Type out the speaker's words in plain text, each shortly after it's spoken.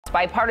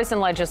passed bipartisan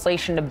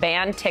legislation to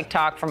ban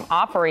TikTok from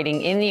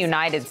operating in the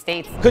United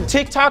States. Could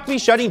TikTok be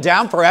shutting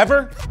down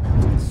forever?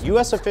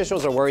 U.S.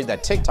 officials are worried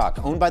that TikTok,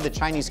 owned by the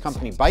Chinese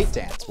company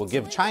ByteDance, will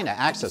give China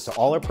access to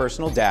all our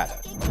personal data.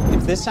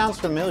 If this sounds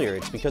familiar,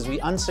 it's because we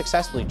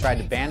unsuccessfully tried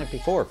to ban it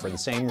before for the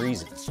same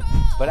reasons.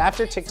 But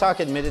after TikTok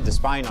admitted to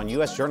spying on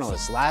U.S.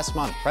 journalists last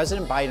month,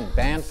 President Biden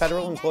banned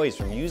federal employees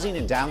from using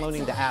and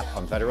downloading the app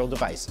on federal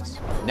devices.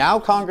 Now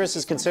Congress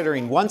is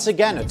considering once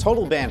again a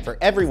total ban for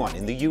everyone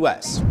in the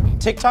U.S.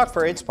 TikTok,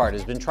 for its part,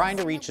 has been trying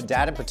to reach a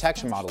data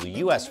protection model the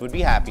U.S. would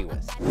be happy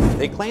with.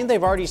 They claim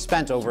they've already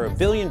spent over $1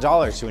 billion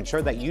to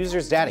ensure that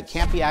users' data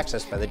can't be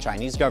accessed by the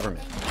Chinese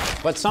government.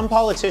 But some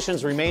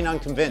politicians remain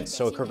unconvinced,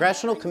 so a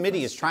congressional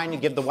committee is trying to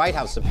give the White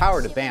House the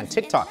power to ban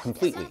TikTok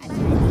completely.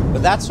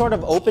 But that sort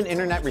of open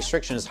internet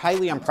restriction is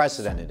highly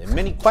unprecedented, and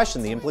many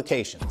question the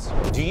implications.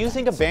 Do you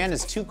think a ban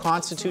is too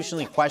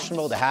constitutionally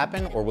questionable to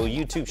happen, or will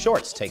YouTube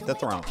Shorts take the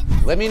throne?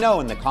 Let me know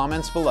in the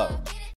comments below.